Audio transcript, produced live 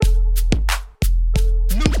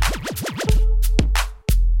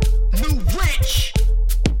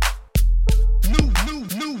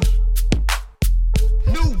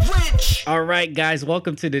right, guys,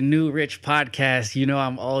 welcome to the New Rich Podcast. You know,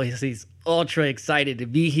 I'm always ultra excited to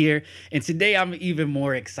be here. And today I'm even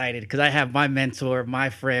more excited because I have my mentor,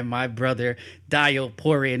 my friend, my brother,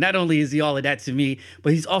 Pouerie. And not only is he all of that to me,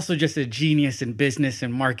 but he's also just a genius in business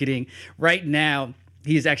and marketing. Right now,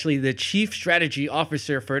 he is actually the chief strategy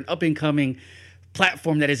officer for an up-and-coming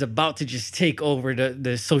platform that is about to just take over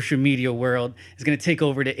the social media world. It's going to take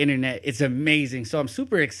over the internet. It's amazing. So I'm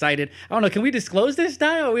super excited. I don't know. Can we disclose this,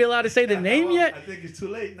 Dio? Are we allowed to say the name yet? I think it's too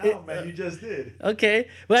late now, man. You just did. Okay.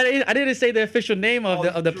 Well, I didn't say the official name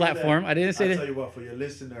of the platform. I didn't say I'll tell you what, for your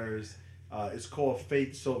listeners, it's called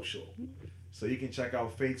Faith Social. So you can check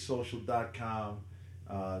out faithsocial.com.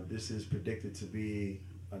 This is predicted to be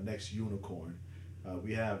a next unicorn.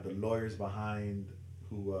 We have the lawyers behind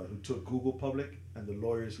who took Google public, and the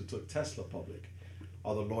lawyers who took Tesla public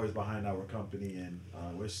are the lawyers behind our company, and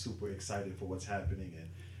we're super excited for what's happening, and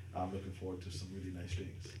I'm looking forward to some really nice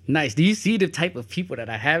things. Nice. Do you see the type of people that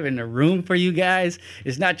I have in the room for you guys?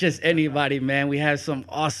 It's not just anybody, man. We have some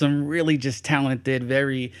awesome, really just talented,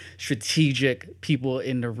 very strategic people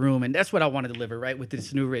in the room. And that's what I want to deliver, right, with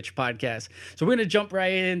this New Rich podcast. So we're going to jump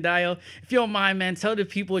right in, Dio. If you don't mind, man, tell the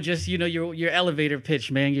people just, you know, your elevator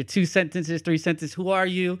pitch, man. Your 2 sentences, 3 sentences. Who are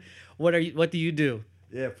you? What do you do?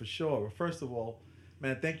 Yeah, for sure. Well, first of all,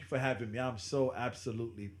 man, thank you for having me. I'm so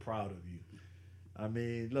absolutely proud of you. I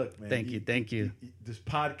mean, look, man. Thank you. This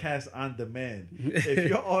podcast on demand. If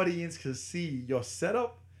your audience could see your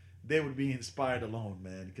setup, they would be inspired alone,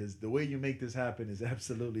 man, because the way you make this happen is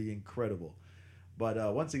absolutely incredible. But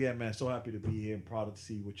once again, man, so happy to be here and proud to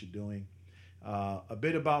see what you're doing. A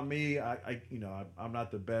bit about me, I'm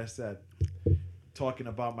not the best at talking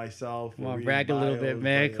about myself. Come on, brag a little bit,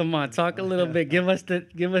 man. Come on, talk a little bit. Give us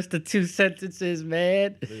the 2 sentences,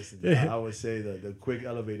 man. Listen, I would say the quick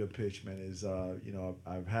elevator pitch, man, is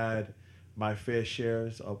I've had my fair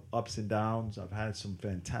shares of ups and downs. I've had some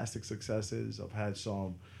fantastic successes. I've had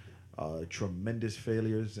some tremendous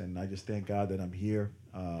failures, and I just thank God that I'm here.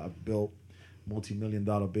 I've built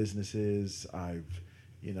multi-million-dollar businesses. I'm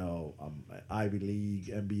an Ivy League,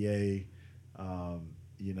 MBA.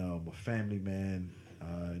 I'm a family man,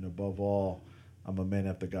 and above all, I'm a man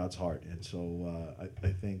after God's heart. And so I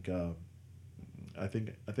think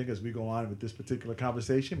as we go on with this particular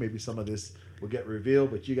conversation, maybe some of this will get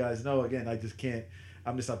revealed. But you guys know, again,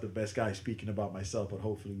 I'm just not the best guy speaking about myself, but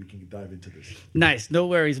hopefully we can dive into this. Nice. No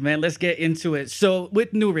worries, man. Let's get into it. So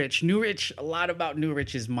with New Rich, a lot about New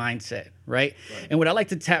Rich's mindset, right? And what I like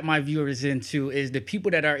to tap my viewers into is the people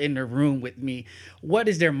that are in the room with me. What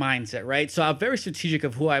is their mindset, right? So I'm very strategic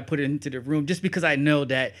of who I put into the room just because I know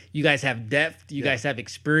that you guys have depth, you guys have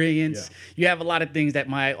experience, you have a lot of things that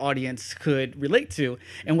my audience could relate to.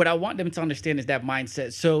 And what I want them to understand is that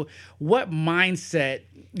mindset. So what mindset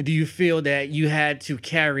do you feel that you had to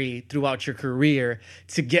carry throughout your career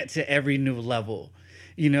to get to every new level?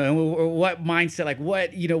 You know, and what mindset, like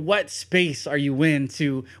what space are you in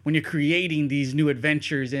to when you're creating these new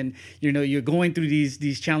adventures and, you know, you're going through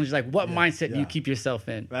these challenges, like what mindset do you keep yourself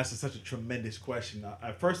in? That's such a tremendous question.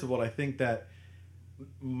 First of all, I think that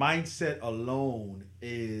mindset alone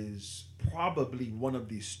is probably one of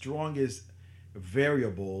the strongest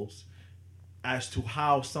variables as to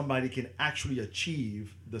how somebody can actually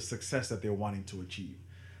achieve the success that they're wanting to achieve.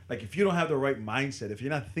 Like, if you don't have the right mindset, if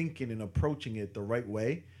you're not thinking and approaching it the right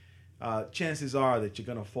way, chances are that you're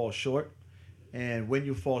going to fall short. And when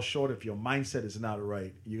you fall short, if your mindset is not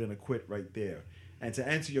right, you're going to quit right there. And to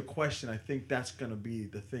answer your question, I think that's going to be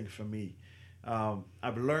the thing for me.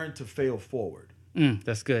 I've learned to fail forward.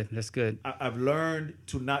 That's good. That's good. I've learned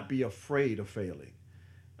to not be afraid of failing.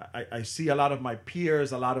 I see a lot of my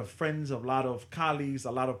peers, a lot of friends, a lot of colleagues,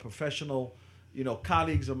 a lot of professional,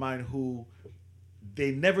 colleagues of mine who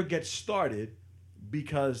they never get started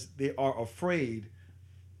because they are afraid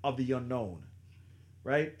of the unknown,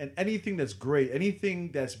 right? And anything that's great, anything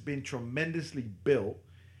that's been tremendously built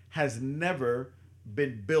has never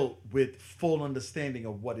been built with full understanding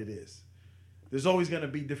of what it is. There's always going to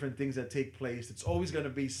be different things that take place. It's always going to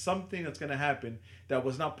be something that's going to happen that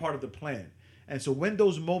was not part of the plan. And so when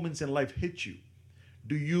those moments in life hit you,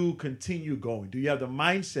 do you continue going? Do you have the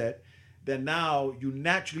mindset that now you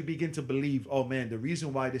naturally begin to believe, oh man, the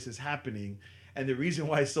reason why this is happening and the reason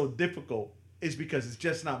why it's so difficult is because it's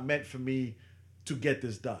just not meant for me to get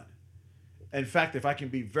this done. In fact, if I can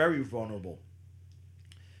be very vulnerable,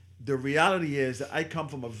 the reality is that I come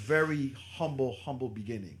from a very humble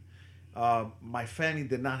beginning. My family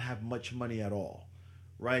did not have much money at all,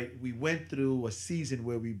 right? We went through a season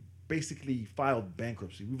where we basically filed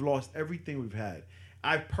bankruptcy. We've lost everything we've had.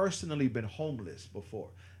 I've personally been homeless before,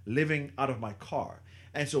 living out of my car.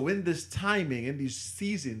 And so in this timing, in these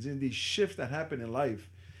seasons, in these shifts that happen in life,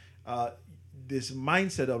 this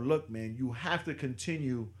mindset of, look, man, you have to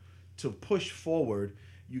continue to push forward.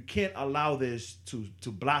 You can't allow this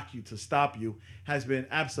to block you, to stop you, has been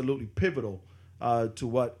absolutely pivotal to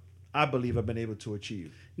what I believe I've been able to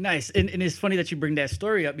achieve. Nice. And it's funny that you bring that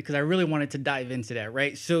story up because I really wanted to dive into that,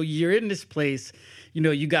 right? So you're in this place,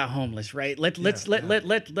 you got homeless, right? Let's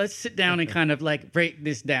sit down and kind of like break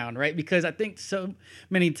this down, right? Because I think so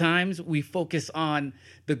many times we focus on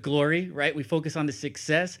the glory, right? We focus on the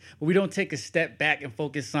success, but we don't take a step back and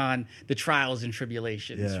focus on the trials and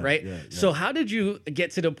tribulations, right? So how did you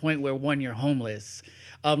get to the point where, one, you're homeless?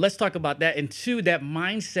 Let's talk about that. And two, that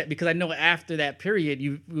mindset, because I know after that period,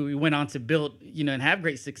 you went on to build, and have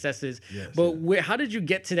great successes. How did you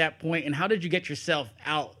get to that point, and how did you get yourself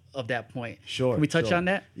out of that point? Sure. Can we touch on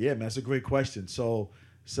that? Yeah, man, that's a great question. So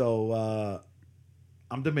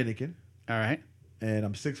I'm Dominican. All right. And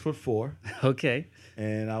I'm 6'4". Okay.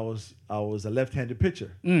 And I was a left-handed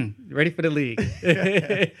pitcher. Ready for the league.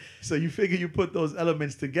 So you figure you put those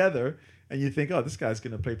elements together, and you think, oh, this guy's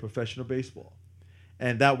going to play professional baseball.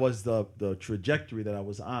 And that was the trajectory that I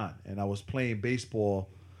was on. And I was playing baseball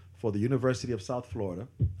for the University of South Florida.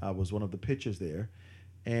 I was one of the pitchers there.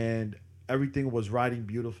 And everything was riding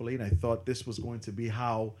beautifully. And I thought this was going to be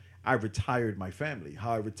how I retired my family,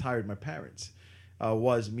 how I retired my parents,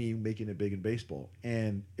 was me making it big in baseball.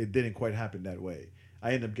 And it didn't quite happen that way.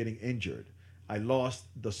 I ended up getting injured. I lost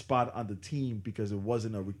the spot on the team because it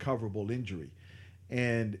wasn't a recoverable injury.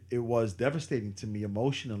 And it was devastating to me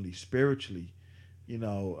emotionally, spiritually,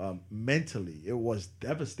 mentally. It was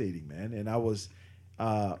devastating, man. And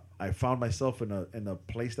I found myself in a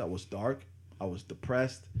place that was dark. I was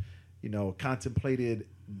depressed, contemplated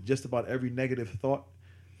just about every negative thought,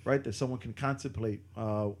 right, that someone can contemplate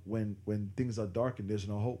when things are dark and there's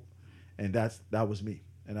no hope. And that was me.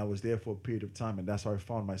 And I was there for a period of time, and that's how I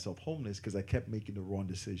found myself homeless, because I kept making the wrong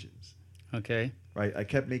decisions. Okay. Right? I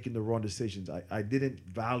kept making the wrong decisions. I didn't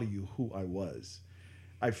value who I was.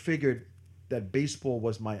 I figured that baseball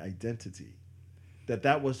was my identity,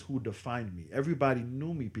 that was who defined me. Everybody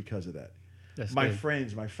knew me because of that. That's my good.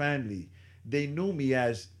 friends, my family, they knew me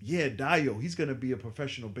as, Dio, he's going to be a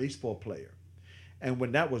professional baseball player. And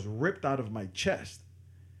when that was ripped out of my chest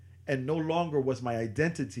and no longer was my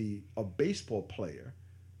identity a baseball player,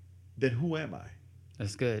 then who am I?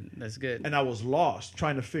 That's good. That's good. And I was lost,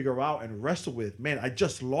 trying to figure out and wrestle with, man, I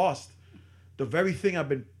just lost the very thing I've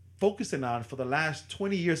been focusing on for the last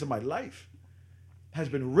 20 years of my life. Has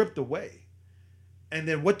been ripped away. And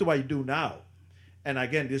then what do I do now? And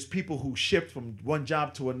again, there's people who shift from one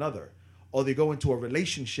job to another, or they go into a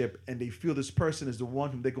relationship and they feel this person is the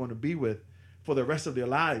one whom they're going to be with for the rest of their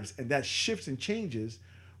lives. And that shifts and changes.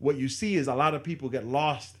 What you see is a lot of people get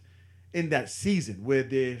lost in that season where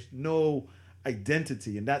there's no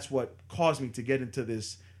identity. And that's what caused me to get into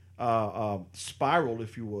this spiral,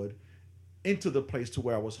 if you would, into the place to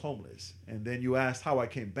where I was homeless. And then you asked how I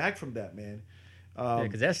came back from that, man.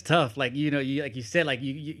 Because that's tough. Like, you like you said, like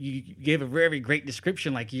you gave a very great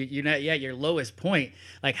description. Like you're not at your lowest point.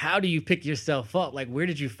 Like, how do you pick yourself up? Like, where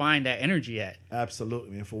did you find that energy at?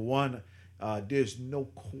 Absolutely. And for one, there's no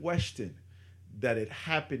question that it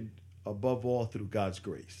happened above all through God's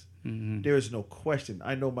grace. Mm-hmm. There is no question.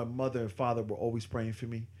 I know my mother and father were always praying for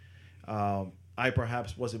me. I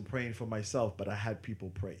perhaps wasn't praying for myself, but I had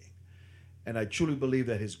people praying. And I truly believe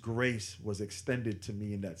that his grace was extended to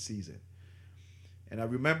me in that season. And I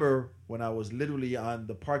remember when I was literally on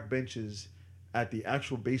the park benches at the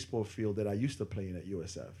actual baseball field that I used to play in at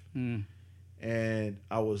USF. And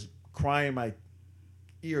I was crying my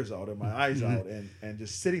ears out and my eyes out and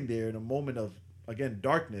just sitting there in a moment of, again,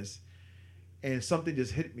 darkness. And something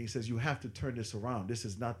just hit me, says, you have to turn this around. This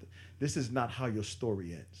is not how your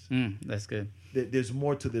story ends. That's good. There's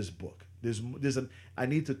more to this book. I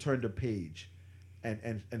need to turn the page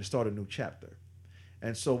and start a new chapter.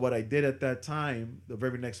 And so what I did at that time, the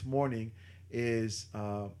very next morning, is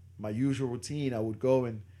my usual routine. I would go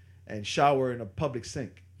and shower in a public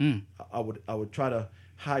sink. I would try to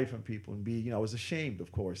hide from people and be, I was ashamed,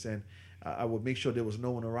 of course. And I would make sure there was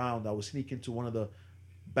no one around. I would sneak into one of the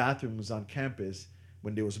bathrooms on campus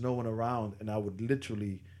when there was no one around, and I would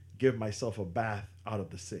literally give myself a bath out of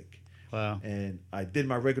the sink. Wow. And I did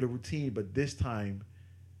my regular routine, but this time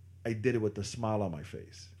I did it with a smile on my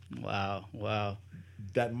face. Wow.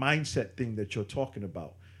 That mindset thing that you're talking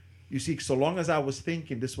about. You see, so long as I was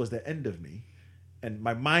thinking this was the end of me, and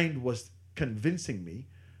my mind was convincing me,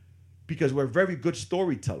 because we're very good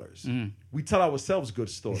storytellers. We tell ourselves good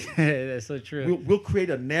stories. That's so true. We'll create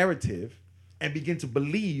a narrative and begin to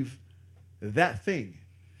believe that thing.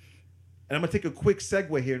 And I'm going to take a quick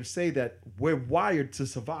segue here and say that we're wired to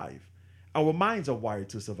survive. Our minds are wired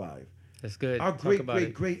to survive. That's good. Our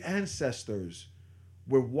great ancestors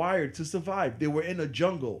were wired to survive. They were in a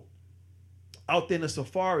jungle, out there in a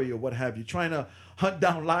safari or what have you, trying to hunt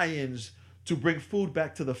down lions to bring food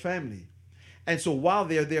back to the family. And so while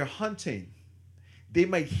they're there hunting, they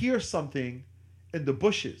might hear something in the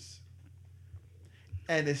bushes.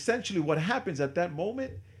 And essentially what happens at that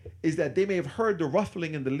moment is that they may have heard the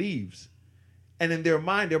ruffling in the leaves. And in their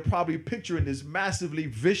mind, they're probably picturing this massively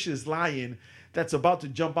vicious lion that's about to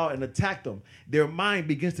jump out and attack them. Their mind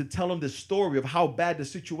begins to tell them the story of how bad the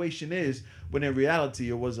situation is, when in reality,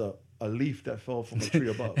 it was a leaf that fell from a tree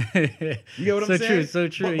above. You get what I'm saying? So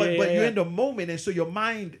true. But you're in the moment, and so your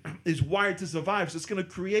mind is wired to survive. So it's going to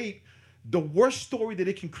create the worst story that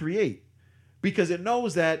it can create, because it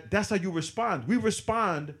knows that that's how you respond. We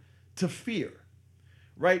respond to fear,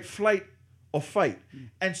 right? Flight or fight.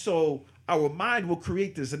 And so our mind will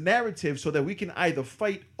create this narrative so that we can either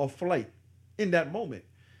fight or flight in that moment.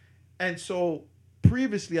 And so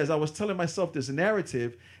previously, as I was telling myself this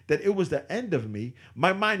narrative that it was the end of me,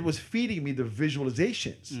 my mind was feeding me the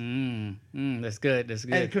visualizations. That's good. That's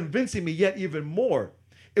good. And convincing me yet even more.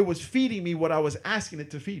 It was feeding me what I was asking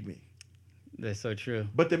it to feed me. That's so true.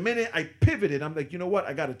 But the minute I pivoted, I'm like, you know what?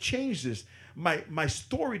 I got to change this. My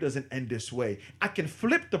story doesn't end this way. I can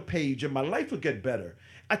flip the page and my life will get better.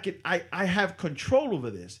 I have control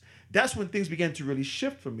over this. That's when things began to really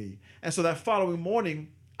shift for me. And so that following morning,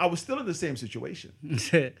 I was still in the same situation.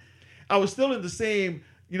 I was still in the same,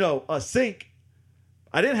 sink.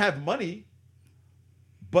 I didn't have money,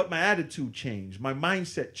 but my attitude changed. My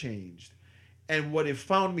mindset changed. And what it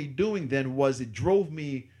found me doing then was it drove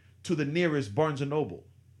me to the nearest Barnes & Noble.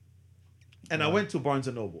 And I went to Barnes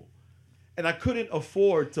 & Noble. And I couldn't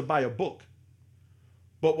afford to buy a book.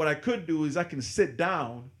 But what I could do is I can sit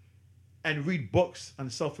down and read books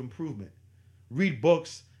on self-improvement, read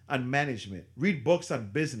books on management, read books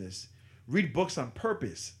on business, read books on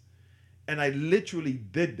purpose. And I literally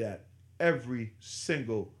did that every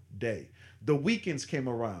single day. The weekends came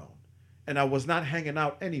around and I was not hanging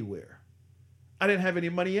out anywhere. I didn't have any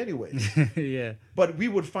money anyway. Yeah. But we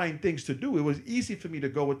would find things to do. It was easy for me to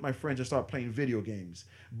go with my friends and start playing video games.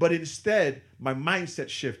 But instead, my mindset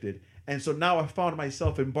shifted. And so now I found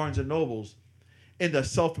myself in Barnes & Nobles, in the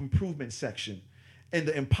self-improvement section, in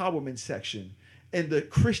the empowerment section, in the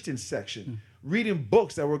Christian section, reading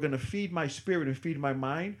books that were going to feed my spirit and feed my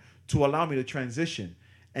mind to allow me to transition.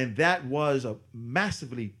 And that was a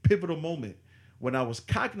massively pivotal moment when I was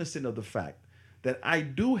cognizant of the fact that I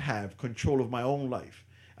do have control of my own life.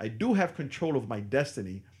 I do have control of my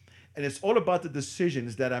destiny. And it's all about the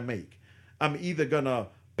decisions that I make. I'm either going to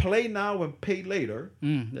play now and pay later, or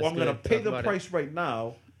I'm going to pay the price right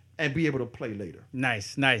now and be able to play later.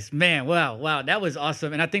 Nice. Man, wow. That was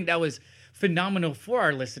awesome. And I think that was phenomenal for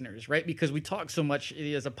our listeners, right? Because we talk so much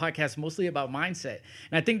as a podcast mostly about mindset.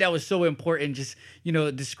 And I think that was so important, just,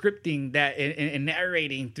 descripting that and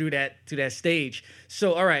narrating through that stage.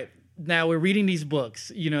 So, all right. Now we're reading these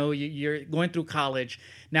books, you're going through college.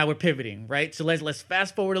 Now we're pivoting, right? So let's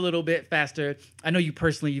fast forward a little bit faster. I know you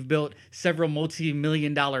personally, you've built several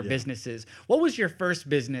multi-million-dollar businesses. What was your first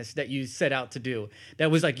business that you set out to do? That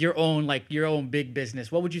was like your own big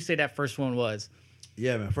business. What would you say that first one was?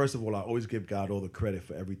 Yeah, man. First of all, I always give God all the credit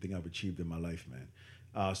for everything I've achieved in my life,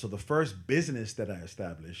 man. So the first business that I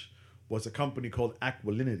established was a company called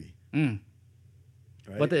Aqualinity.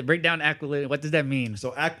 Right? Break down aqualinity. What does that mean?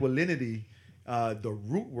 So aqualinity, the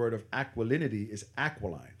root word of aqualinity is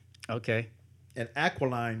aquiline. Okay. And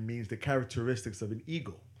aquiline means the characteristics of an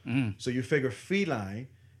eagle. So you figure feline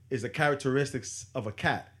is the characteristics of a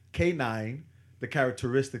cat. Canine, the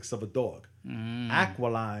characteristics of a dog.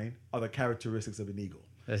 Aquiline are the characteristics of an eagle.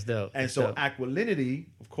 That's dope. And so aqualinity,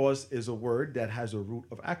 of course, is a word that has a root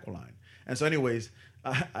of aquiline. And so anyways,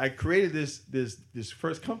 I created this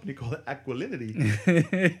first company called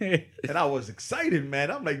Aqualinity. And I was excited, man.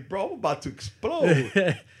 I'm like, bro, I'm about to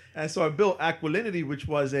explode. And so I built Aqualinity, which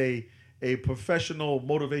was a professional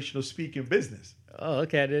motivational speaking business. Oh,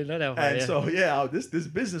 okay. I didn't know that part. And so, this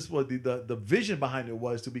business was the vision behind it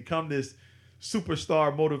was to become this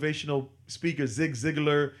superstar motivational speaker, Zig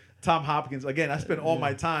Ziglar, Tom Hopkins. Again, I spent all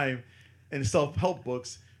my time in self-help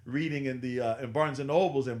books, reading in Barnes and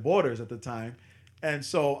Nobles and Borders at the time. And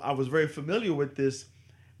so I was very familiar with these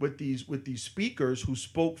speakers who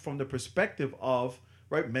spoke from the perspective of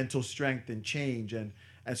mental strength and change, and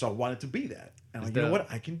so I wanted to be that. And I'm like, you know what,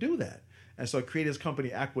 I can do that. And so I created this company,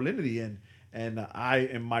 Aqualinity, and I,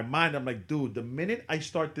 in my mind, I'm like, dude, the minute I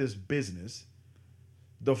start this business,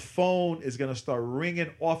 the phone is going to start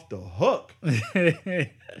ringing off the hook.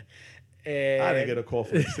 And I didn't get a call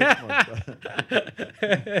for 6 months.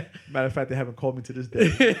 Matter of fact, they haven't called me to this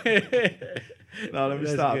day. No, let me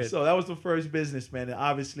stop. Good. So that was the first business, man. And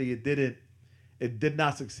obviously it did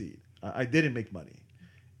not succeed. I didn't make money.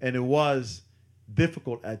 And it was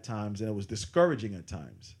difficult at times and it was discouraging at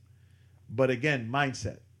times. But again,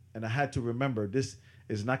 mindset. And I had to remember this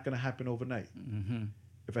is not going to happen overnight. Mm-hmm.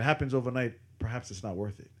 If it happens overnight, perhaps it's not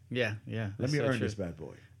worth it. Yeah. Let me earn this bad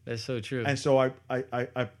boy. That's so true. And so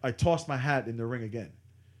I tossed my hat in the ring again.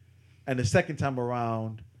 And the second time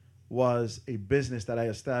around was a business that I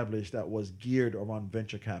established that was geared around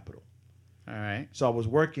venture capital. All right. So I was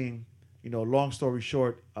working, long story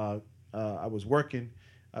short, I was working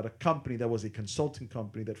at a company that was a consulting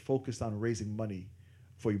company that focused on raising money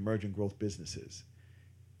for emerging growth businesses.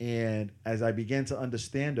 And as I began to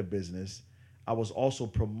understand the business, I was also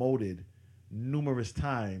promoted numerous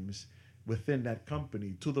times within that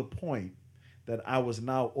company to the point that I was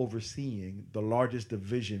now overseeing the largest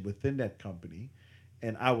division within that company,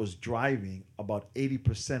 and I was driving about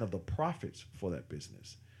 80% of the profits for that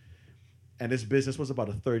business. And this business was about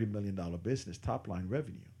a $30 million business, top line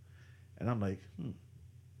revenue. And I'm like,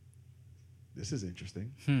 this is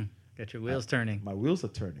interesting. Got your wheels turning. My wheels are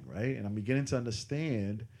turning, right? And I'm beginning to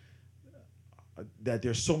understand that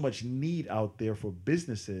there's so much need out there for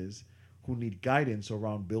businesses who need guidance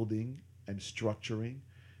around building and structuring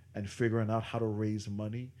and figuring out how to raise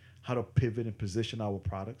money, how to pivot and position our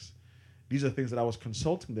products. These are things that I was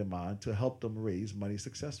consulting them on to help them raise money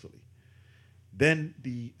successfully. Then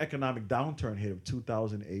the economic downturn hit of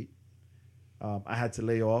 2008. I had to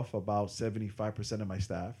lay off about 75% of my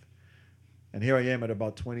staff. And here I am at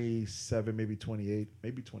about 27, maybe 28,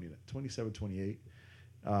 maybe 27, 28.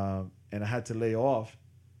 And I had to lay off,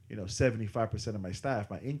 75% of my staff.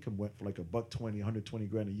 My income went from like $120,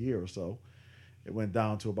 $120 a year or so. It went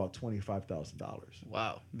down to about $25,000.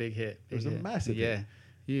 Wow, big hit. It was a massive hit. Yeah,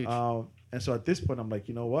 huge. And so at this point, I'm like,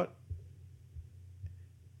 you know what?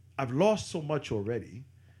 I've lost so much already.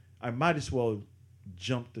 I might as well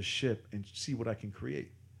jump the ship and see what I can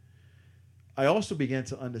create. I also began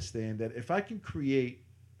to understand that if I can create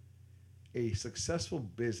a successful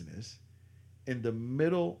business in the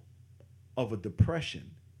middle of a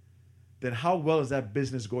depression, then how well is that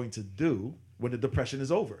business going to do when the depression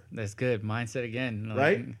is over? That's good. Mindset again.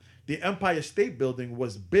 Right? The Empire State Building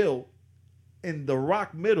was built in the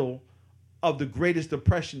rock middle of the greatest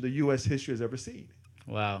depression the U.S. history has ever seen.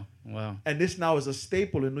 Wow. And this now is a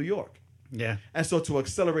staple in New York. Yeah. And so to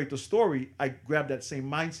accelerate the story, I grabbed that same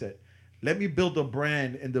mindset. Let me build a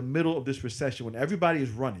brand in the middle of this recession when everybody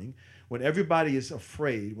is running, when everybody is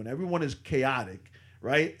afraid, when everyone is chaotic,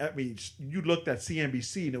 right? I mean, you looked at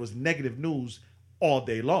CNBC and it was negative news all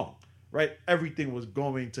day long, right? Everything was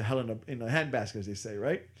going to hell in a handbasket, as they say,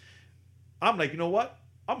 right? I'm like, you know what?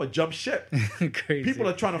 I'm going to jump ship. Crazy. People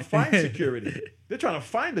are trying to find security. They're trying to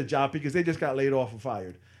find a job because they just got laid off or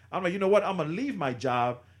fired. I'm like, you know what? I'm going to leave my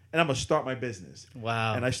job and I'm going to start my business.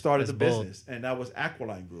 Wow. And I started That's the bold. business. And that was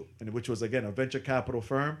Aquiline Group, which was, again, a venture capital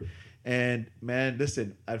firm. And, man,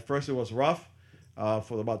 listen, at first it was rough.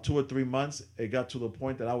 For about 2 or 3 months, it got to the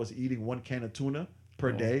point that I was eating 1 can of tuna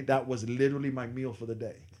per day. That was literally my meal for the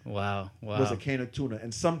day. Wow. Was a can of tuna.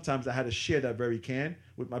 And sometimes I had to share that very can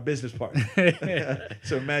with my business partner.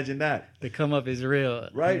 So imagine that. The come up is real.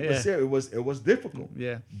 Right? Yeah. But see, it was difficult.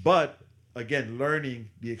 Yeah. But again, learning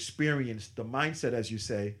the experience, the mindset, as you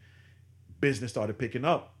say, business started picking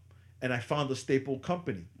up. And I found a staple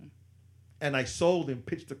company. And I sold and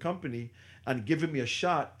pitched the company and given me a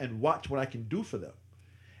shot and watch what I can do for them.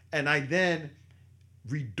 And I then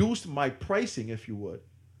reduced my pricing, if you would,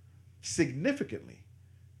 significantly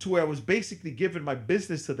to where I was basically giving my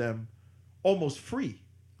business to them almost free.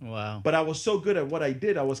 Wow. But I was so good at what I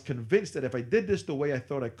did, I was convinced that if I did this the way I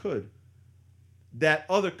thought I could, that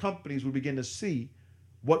other companies would begin to see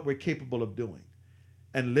what we're capable of doing.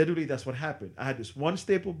 And literally that's what happened. I had this one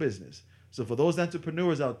staple business. So for those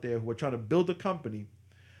entrepreneurs out there who are trying to build a company,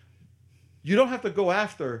 you don't have to go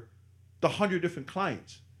after the 100 different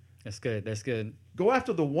clients. That's good. That's good. Go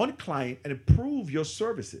after the one client and improve your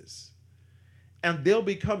services. And they'll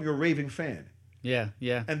become your raving fan. Yeah.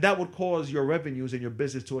 And that would cause your revenues and your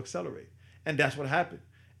business to accelerate. And that's what happened.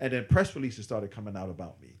 And then press releases started coming out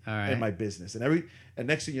about me and my business. And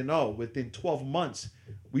next thing you know, within 12 months,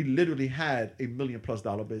 we literally had $1 million+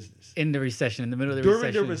 business. In the recession, in the middle of the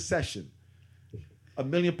recession. During the recession, $1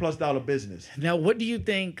 million+ business. Now, what do you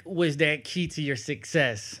think was that key to your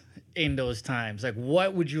success in those times? Like,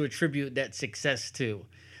 what would you attribute that success to?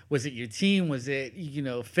 Was it your team? Was it,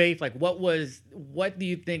 faith? Like, what do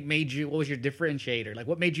you think what was your differentiator? Like,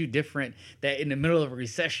 what made you different that in the middle of a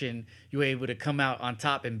recession, you were able to come out on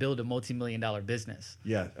top and build a multi-million-dollar business?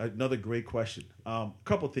 Yeah, another great question.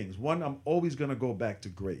 Couple things. One, I'm always going to go back to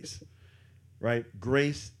grace, right?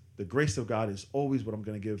 Grace, the grace of God is always what I'm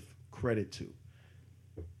going to give credit to.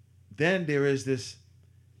 Then there is this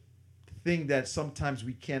thing that sometimes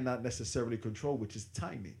we cannot necessarily control, which is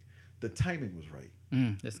timing. The timing was right.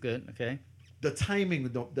 That's good. Okay. The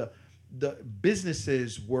timing, the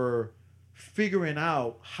businesses were figuring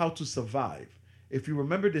out how to survive. If you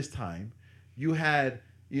remember this time, you had,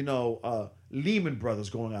 Lehman Brothers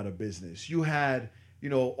going out of business. You had,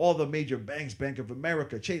 all the major banks, Bank of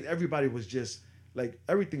America, Chase, everybody was just like,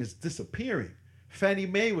 everything is disappearing. Fannie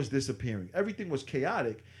Mae was disappearing. Everything was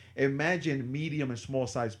chaotic. Imagine medium and small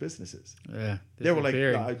sized businesses. Yeah, they were like,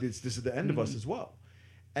 no, this is the end of us as well.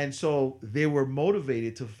 And so they were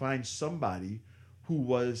motivated to find somebody who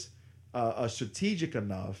was strategic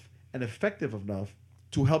enough and effective enough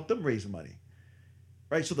to help them raise money,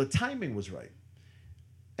 right? So the timing was right.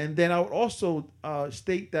 And then I would also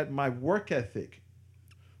state that my work ethic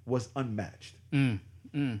was unmatched.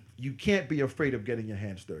 You can't be afraid of getting your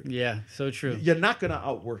hands dirty. Yeah, so true. You're not going to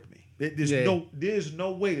outwork me. There's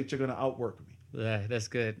no way that you're going to outwork me. Yeah, that's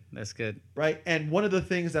good. That's good. Right? And one of the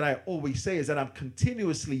things that I always say is that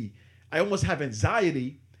I almost have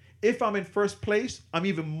anxiety. If I'm in first place, I'm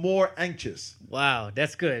even more anxious. Wow,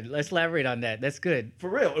 that's good. Let's elaborate on that. That's good. For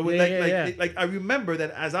real. It was like I remember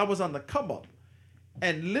that as I was on the come up,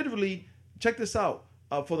 and literally, check this out,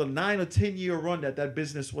 for the 9 or 10 year run that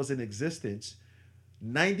business was in existence,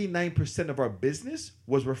 99% of our business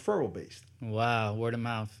was referral based. Wow, word of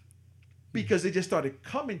mouth. Because they just started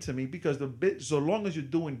coming to me because so long as you're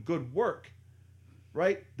doing good work,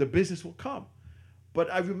 right, the business will come. But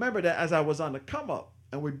I remember that as I was on the come up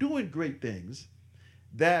and we're doing great things,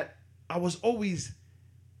 that I was always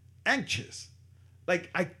anxious. Like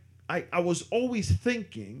I was always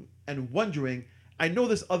thinking and wondering, I know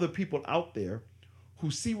there's other people out there who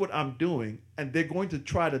see what I'm doing and they're going to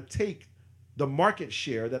try to take the market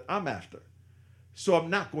share that I'm after. So I'm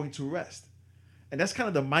not going to rest. And that's kind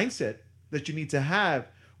of the mindset that you need to have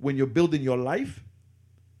when you're building your life,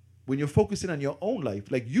 when you're focusing on your own life.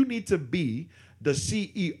 Like, you need to be the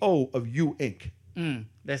CEO of You Inc.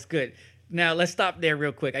 That's good. Now, let's stop there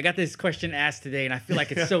real quick. I got this question asked today, and I feel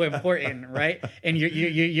like it's so important, right? And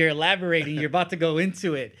you're elaborating. You're about to go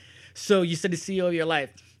into it. So you said the CEO of your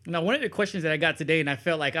life. Now, one of the questions that I got today, and I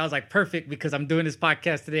felt like I was like, perfect, because I'm doing this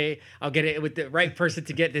podcast today. I'll get it with the right person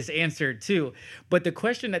to get this answered too. But the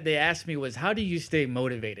question that they asked me was, how do you stay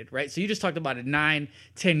motivated, right? So you just talked about a 9-10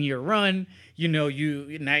 year run,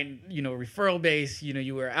 referral base,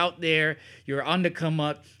 you were out there, you were on the come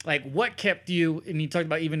up. Like, what kept you, and you talked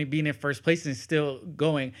about even being in first place and still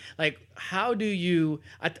going. Like, how do you,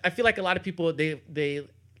 I feel like a lot of people, they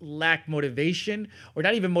lack motivation, or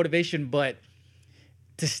not even motivation, but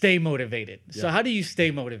to stay motivated. Yeah. So how do you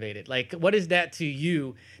stay motivated? Like, what is that to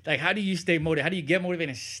you? Like, how do you stay motivated? How do you get motivated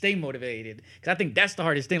and stay motivated? Because I think that's the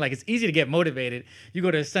hardest thing. Like, it's easy to get motivated. You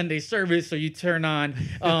go to a Sunday service, or you turn on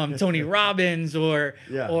Tony Robbins or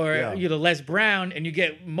Les Brown, and you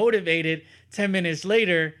get motivated. 10 minutes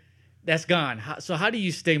later, that's gone. So how do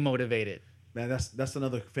you stay motivated? Man, that's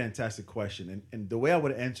another fantastic question. And the way I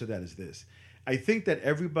would answer that is this. I think that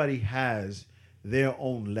everybody has their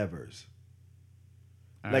own levers.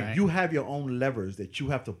 Like, you have your own levers that you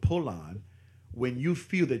have to pull on when you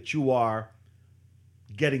feel that you are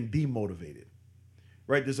getting demotivated,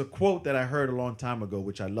 right? There's a quote that I heard a long time ago,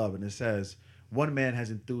 which I love, and it says, one man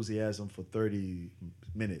has enthusiasm for 30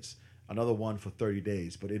 minutes, another one for 30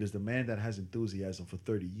 days, but it is the man that has enthusiasm for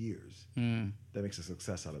 30 years that makes a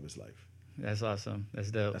success out of his life. That's awesome.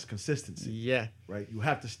 That's dope. That's consistency. Yeah. Right? You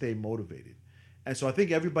have to stay motivated. And so I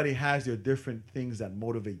think everybody has their different things that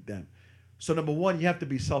motivate them. So number one, you have to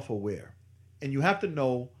be self-aware. And you have to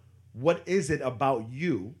know, what is it about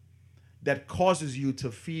you that causes you to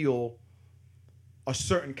feel a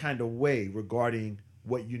certain kind of way regarding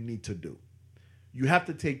what you need to do. You have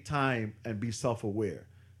to take time and be self-aware,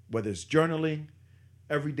 whether it's journaling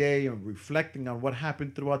every day and reflecting on what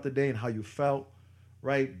happened throughout the day and how you felt,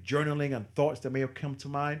 right? Journaling on thoughts that may have come to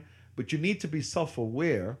mind. But you need to be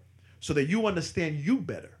self-aware so that you understand you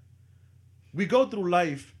better. We go through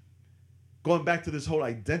life going back to this whole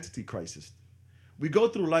identity crisis. We go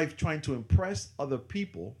through life trying to impress other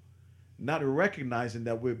people, not recognizing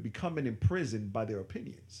that we're becoming imprisoned by their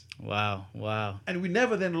opinions. Wow. And we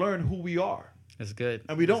never then learn who we are. That's good.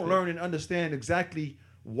 And we don't learn and understand exactly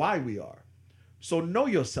why we are. So know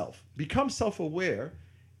yourself. Become self-aware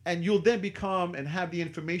And you'll then become and have the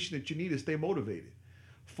information that you need to stay motivated.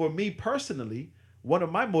 For me personally, one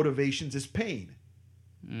of my motivations is pain.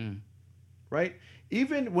 Right?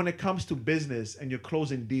 Even when it comes to business and you're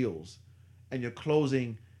closing deals and you're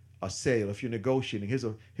closing a sale, if you're negotiating,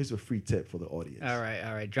 here's a free tip for the audience. All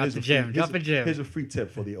right. Drop a gem. Here's a free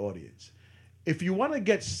tip for the audience. If you want to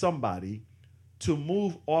get somebody to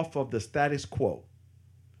move off of the status quo,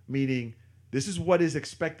 meaning this is what is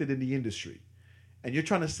expected in the industry, and you're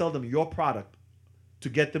trying to sell them your product to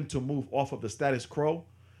get them to move off of the status quo,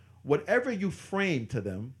 whatever you frame to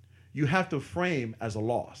them, you have to frame as a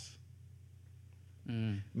loss.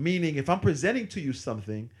 Meaning, if I'm presenting to you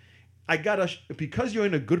something, because you're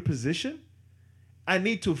in a good position, I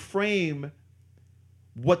need to frame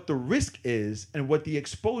what the risk is and what the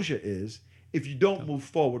exposure is if you don't move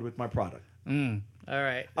forward with my product. All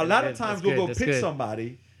right. A lot of times we'll go pitch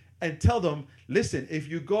somebody and tell them, listen, if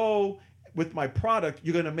you go with my product,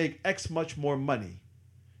 you're going to make X much more money,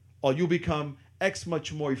 or you'll become X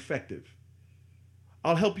much more effective.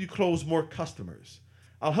 I'll help you close more customers.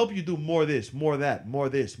 I'll help you do more this, more that, more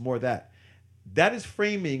this, more that. That is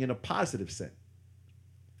framing in a positive sense.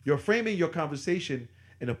 You're framing your conversation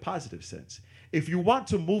in a positive sense. If you want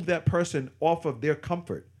to move that person off of their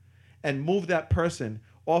comfort and move that person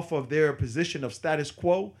off of their position of status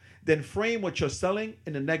quo, then frame what you're selling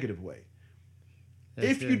in a negative way.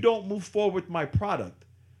 If you don't move forward with my product,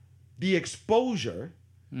 the exposure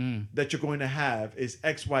that you're going to have is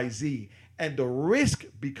XYZ, and the risk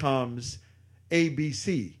becomes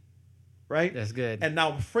ABC, right? That's good. And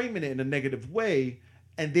now I'm framing it in a negative way,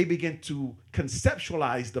 and they begin to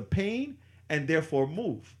conceptualize the pain and therefore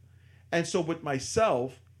move. And so with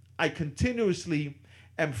myself, I continuously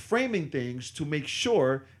am framing things to make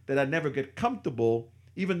sure that I never get comfortable.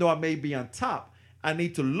 Even though I may be on top, I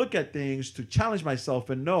need to look at things to challenge myself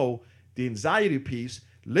and know the anxiety piece.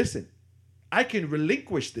 Listen, I can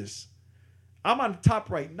relinquish this. I'm on top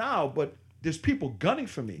right now, but there's people gunning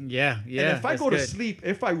for me. Yeah. And if I go to sleep,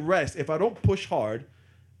 if I rest, if I don't push hard,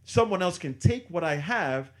 someone else can take what I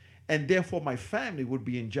have, and therefore my family would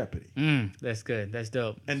be in jeopardy. That's good. That's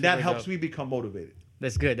dope. And that helps me become motivated.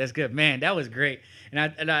 That's good. Man, that was great.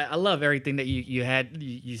 And I love everything that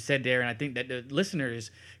you said there. And I think that the listeners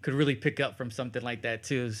could really pick up from something like that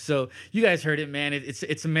too. So you guys heard it, man.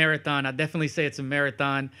 It's a marathon. I definitely say it's a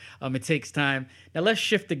marathon. It takes time. Now let's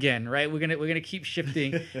shift again, right? We're gonna keep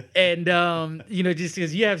shifting. And just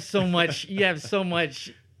because you have so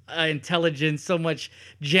much intelligence, so much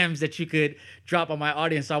gems that you could drop on my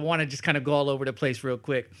audience. So I want to just kind of go all over the place real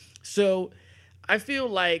quick. So I feel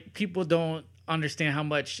like people don't understand how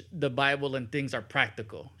much the Bible and things are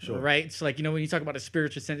practical, right? So like, when you talk about a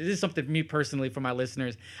spiritual sense, this is something for me personally, for my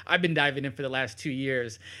listeners, I've been diving in for the last 2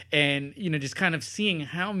 years, and, just kind of seeing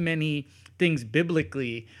how many things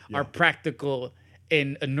biblically are practical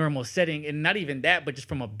in a normal setting, and not even that, but just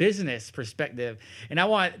from a business perspective. And I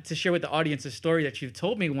want to share with the audience a story that you've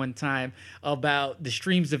told me one time about the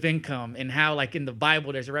streams of income and how, like, in the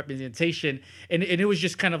Bible, there's a representation, and it was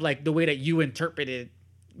just kind of like the way that you interpreted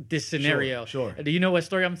this scenario. Sure. Do you know what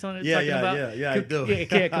story I'm talking about? Yeah, I do.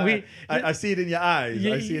 Can we? I see it in your eyes.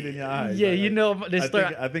 Yeah, I see it in your eyes. Yeah, this story.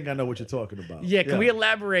 I think I know what you're talking about. Yeah, can we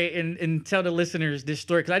elaborate and tell the listeners this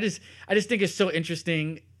story? Because I just think it's so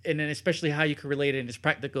interesting, and then especially how you can relate it and it's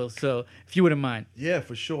practical. So if you wouldn't mind. Yeah,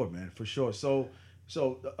 for sure, man, for sure. So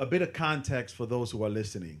a bit of context for those who are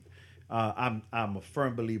listening. I'm a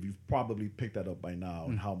firm believer. You've probably picked that up by now,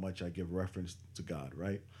 and how much I give reference to God.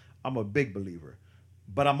 Right? I'm a big believer.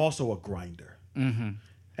 But I'm also a grinder. And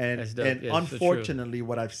unfortunately,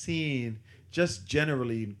 what I've seen just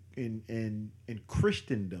generally in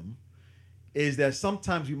Christendom is that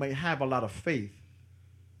sometimes we might have a lot of faith,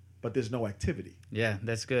 but there's no activity. Yeah,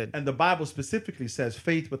 that's good. And the Bible specifically says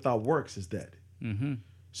faith without works is dead.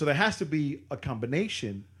 So there has to be a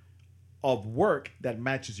combination of work that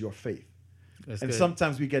matches your faith. That's good.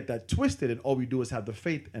 Sometimes we get that twisted, and all we do is have the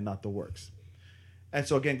faith and not the works. And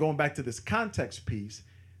so again, going back to this context piece,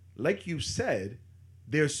 like you said,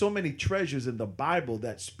 there's so many treasures in the Bible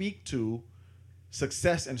that speak to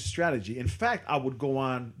success and strategy. In fact, I would go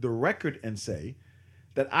on the record and say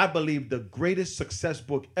that I believe the greatest success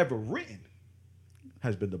book ever written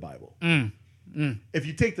has been the Bible. If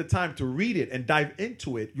you take the time to read it and dive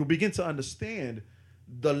into it, you'll begin to understand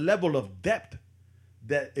the level of depth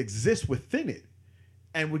that exists within it,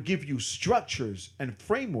 and would give you structures and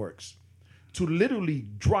frameworks to literally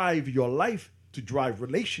drive your life, to drive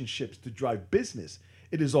relationships, to drive business.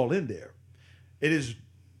 It is all in there. It is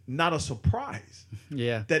not a surprise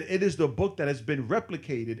that it is the book that has been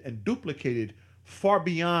replicated and duplicated far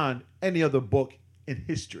beyond any other book in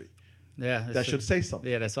history. Yeah. that should say something.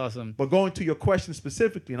 Yeah, that's awesome. But going to your question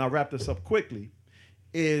specifically, and I'll wrap this up quickly,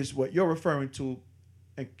 is what you're referring to,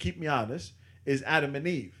 and keep me honest, is Adam and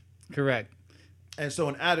Eve. Correct. And so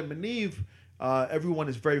in Adam and Eve, everyone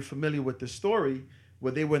is very familiar with the story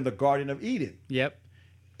where they were in the Garden of Eden. Yep.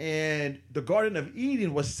 And the Garden of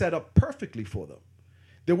Eden was set up perfectly for them.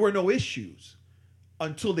 There were no issues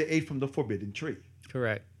until they ate from the forbidden tree.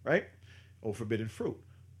 Correct. Right? Or forbidden fruit.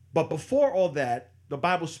 But before all that, the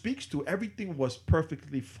Bible speaks to everything was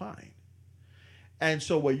perfectly fine. And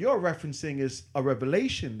so what you're referencing is a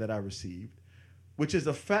revelation that I received, which is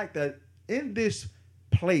the fact that in this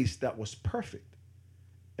place that was perfect,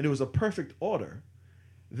 and it was a perfect order,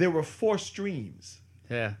 there were 4 streams.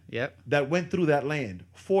 Yeah. Yep. That went through that land.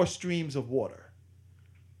 4 streams of water.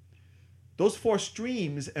 Those 4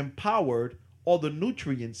 streams empowered all the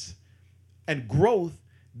nutrients and growth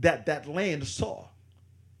that that land saw.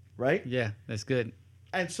 Right? Yeah, that's good.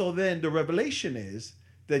 And so then the revelation is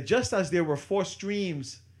that just as there were 4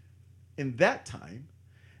 streams in that time,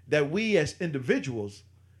 that we as individuals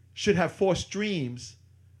should have 4 streams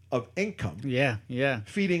of income. Yeah. Yeah.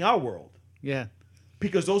 Feeding our world. Yeah.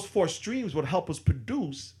 Because those 4 streams would help us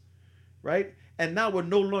produce, right? And now we're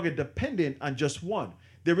no longer dependent on just one.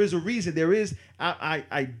 There is a reason.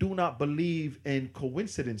 I do not believe in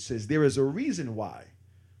coincidences. There is a reason why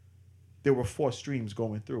there were 4 streams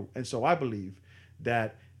going through. And so I believe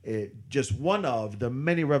that just one of the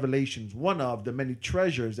many revelations, one of the many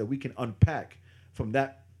treasures that we can unpack from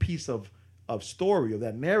that piece of story, or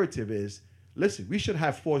that narrative is, listen, we should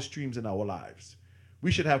have 4 streams in our lives.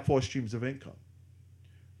 We should have 4 streams of income.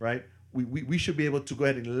 Right? We should be able to go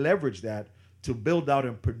ahead and leverage that to build out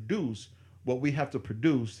and produce what we have to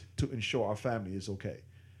produce to ensure our family is okay.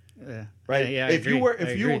 Yeah. Right? Yeah,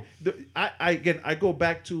 I go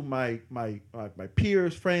back to my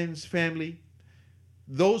peers, friends, family,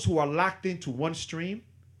 those who are locked into one stream,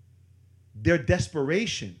 their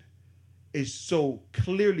desperation is so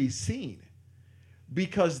clearly seen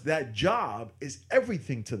because that job is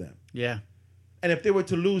everything to them. Yeah. And if they were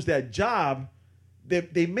to lose that job,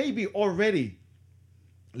 they may be already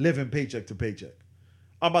living paycheck to paycheck.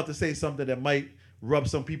 I'm about to say something that might rub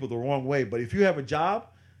some people the wrong way, but if you have a job,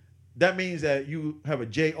 that means that you have a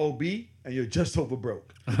job and you're just over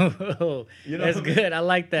broke. Oh, you know that's good. I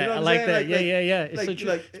like that. You know I like that. Like, yeah. It's like, so true.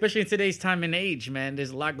 like, especially in today's time and age, man.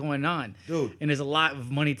 There's a lot going on, dude, and there's a lot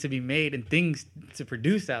of money to be made and things to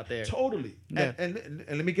produce out there. Totally. Yeah. And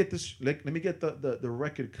let me get this. Let me get the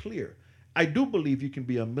record clear. I do believe you can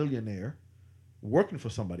be a millionaire working for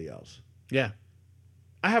somebody else. Yeah.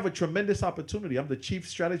 I have a tremendous opportunity. I'm the chief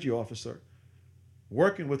strategy officer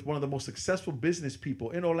working with one of the most successful business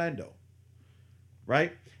people in Orlando,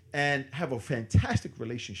 right? And have a fantastic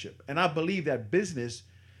relationship. And I believe that business,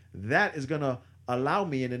 that is going to allow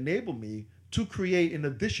me and enable me to create an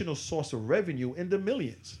additional source of revenue in the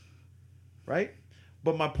millions, right?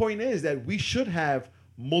 But my point is that we should have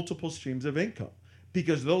multiple streams of income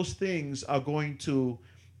because those things are going to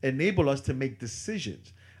enable us to make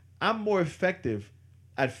decisions. I'm more effective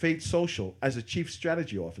at Faith Social as a chief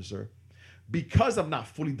strategy officer because I'm not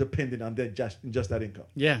fully dependent on that just that income.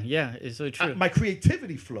 Yeah, it's so true. My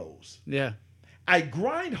creativity flows. Yeah. I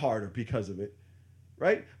grind harder because of it,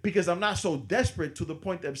 right? Because I'm not so desperate to the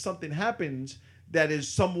point that if something happens that is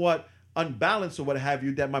somewhat unbalanced or what have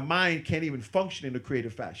you, that my mind can't even function in a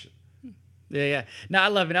creative fashion. Yeah. No, I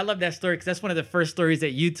love it. I love that story because that's one of the first stories that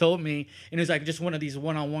you told me. And it was like just one of these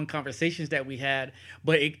one-on-one conversations that we had.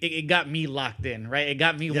 But it got me locked in, right? It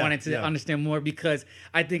got me wanting to understand more because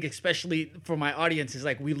I think especially for my audience, is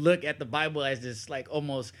like we look at the Bible as this like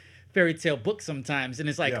almost fairy tale book sometimes, and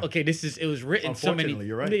it's like, okay, it was written so many,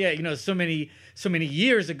 you're right. so many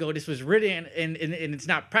years ago. This was written, and it's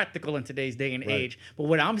not practical in today's day and age. But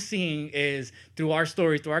what I'm seeing is through our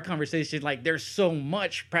stories, through our conversation, like there's so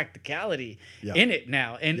much practicality in it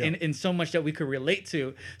now, and so much that we could relate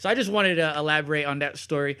to. So I just wanted to elaborate on that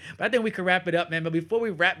story, but I think we could wrap it up, man. But before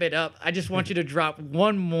we wrap it up, I just want you to drop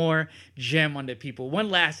one more gem on the people, one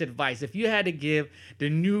last advice. If you had to give the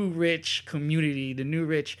New Rich community, the New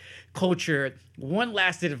Rich culture, one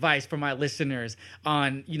last advice for my listeners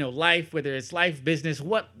on, life, whether it's life, business,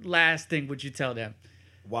 what last thing would you tell them?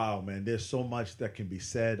 Wow, man, there's so much that can be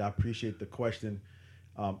said. I appreciate the question.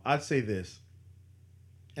 I'd say this,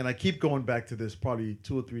 and I keep going back to this probably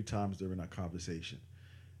 2 or 3 times during our conversation.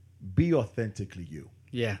 Be authentically you.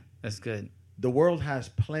 Yeah, that's good. The world has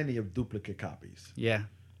plenty of duplicate copies. Yeah.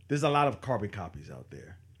 There's a lot of carbon copies out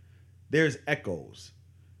there. There's echoes.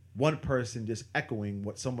 One person just echoing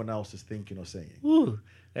what someone else is thinking or saying. Ooh,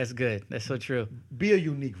 that's good. That's so true. Be a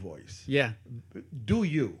unique voice. Yeah. Do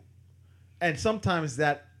you. And sometimes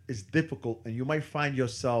that is difficult, and you might find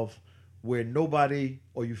yourself where nobody,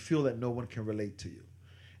 or you feel that no one can relate to you.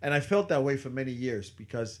 And I felt that way for many years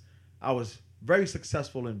because I was very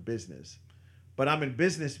successful in business. But I'm in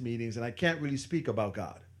business meetings and I can't really speak about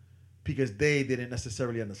God because they didn't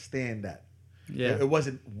necessarily understand that. Yeah. It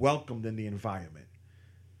wasn't welcomed in the environment.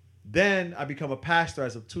 Then I become a pastor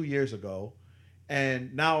as of 2 years ago.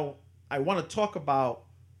 And now I want to talk about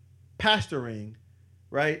pastoring,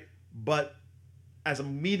 right? But as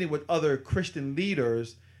I'm meeting with other Christian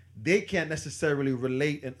leaders, they can't necessarily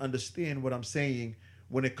relate and understand what I'm saying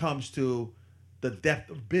when it comes to the depth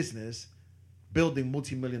of business, building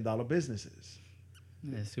multi-million-dollar businesses.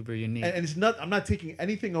 Yeah, super unique. And it's not, I'm not taking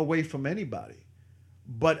anything away from anybody.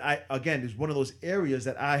 But again, it's one of those areas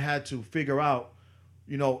that I had to figure out,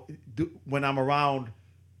 when I'm around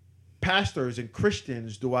pastors and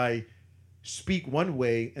Christians, do I speak one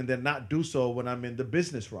way and then not do so when I'm in the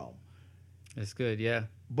business realm? That's good, yeah.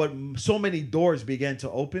 But so many doors began to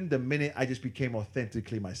open the minute I just became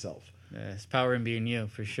authentically myself. Yeah, it's power in being you,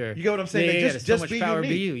 for sure. You get what I'm saying? Yeah, Just so much be power unique.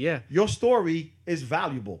 be you, yeah. Your story is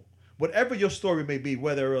valuable. Whatever your story may be,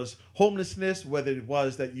 whether it was homelessness, whether it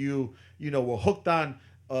was that you were hooked on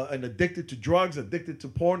and addicted to drugs, addicted to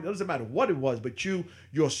porn, it doesn't matter what it was, but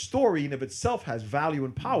your story in of itself has value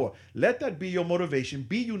and power. Let that be your motivation.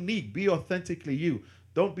 Be unique. Be authentically you.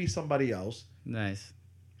 Don't be somebody else. Nice.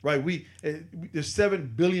 Right? There's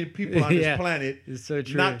 7 billion people on this planet. It's so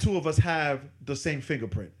true. Not two of us have the same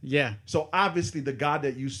fingerprint. Yeah. So obviously the God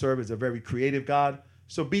that you serve is a very creative God.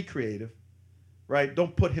 So be creative, right?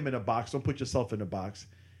 Don't put him in a box. Don't put yourself in a box,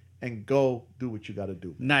 and go do what you got to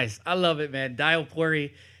do. Nice. I love it, man. Dio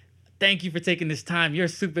Pouerie, thank you for taking this time. You're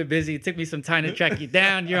super busy. It took me some time to track you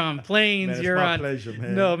down. You're on planes. Man, it's you're my on pleasure,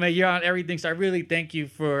 man. No, man, you're on everything. So I really thank you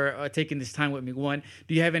for taking this time with me. One,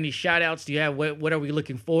 do you have any shout outs? Do you have what are we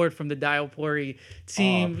looking forward from the Dio Pouerie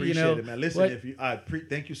team? Appreciate it, man. Listen,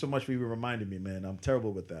 thank you so much for even reminding me, man. I'm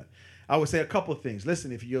terrible with that. I would say a couple of things.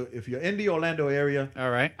 Listen, if you're in the Orlando area,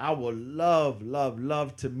 all right, I would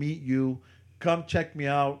love to meet you. Come check me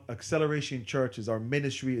out. Acceleration Church is our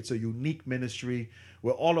ministry. It's a unique ministry.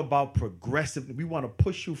 We're all about progressive. We want to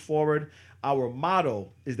push you forward. Our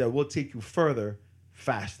motto is that we'll take you further,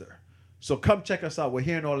 faster. So come check us out. We're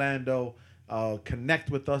here in Orlando.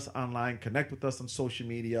 Connect with us online. Connect with us on social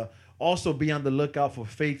media. Also be on the lookout for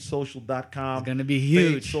faithsocial.com. It's going to be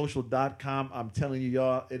huge. Faithsocial.com. I'm telling you,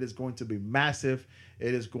 y'all, it is going to be massive.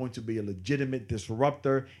 It is going to be a legitimate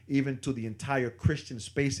disruptor, even to the entire Christian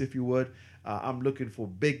space, if you would. I'm looking for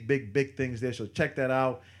big things there. So check that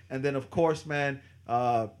out. And then, of course, man,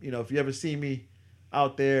 if you ever see me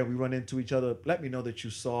out there, we run into each other, let me know that you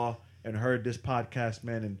saw and heard this podcast,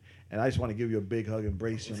 man. And I just want to give you a big hug,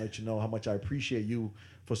 embrace you, and let you know how much I appreciate you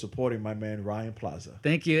for supporting my man, Ryan Plaza.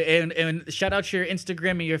 Thank you. And shout out your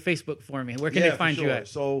Instagram and your Facebook for me. Where can they find you at?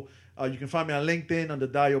 So you can find me on LinkedIn under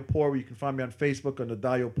Dio Pouerie. You can find me on Facebook under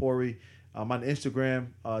Dio Pouerie. I'm on Instagram,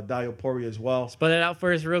 Dio Pouerie as well. Spell it out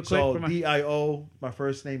for us real quick. So D-I-O, my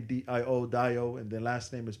first name D-I-O, Dio, and then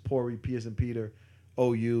last name is Pouerie, P as in Peter,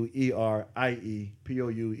 O-U-E-R-I-E,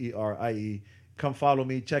 P-O-U-E-R-I-E. Come follow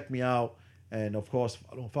me, check me out, and of course,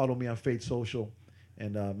 follow me on Faith Social.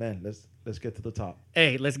 And man, let's get to the top.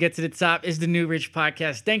 Hey, let's get to the top. It's the New Rich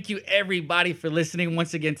Podcast. Thank you, everybody, for listening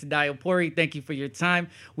once again to Dio Pouerie. Thank you for your time.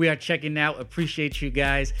 We are checking out. Appreciate you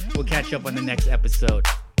guys. We'll catch up on the next episode.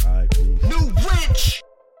 All right, peace. New Rich.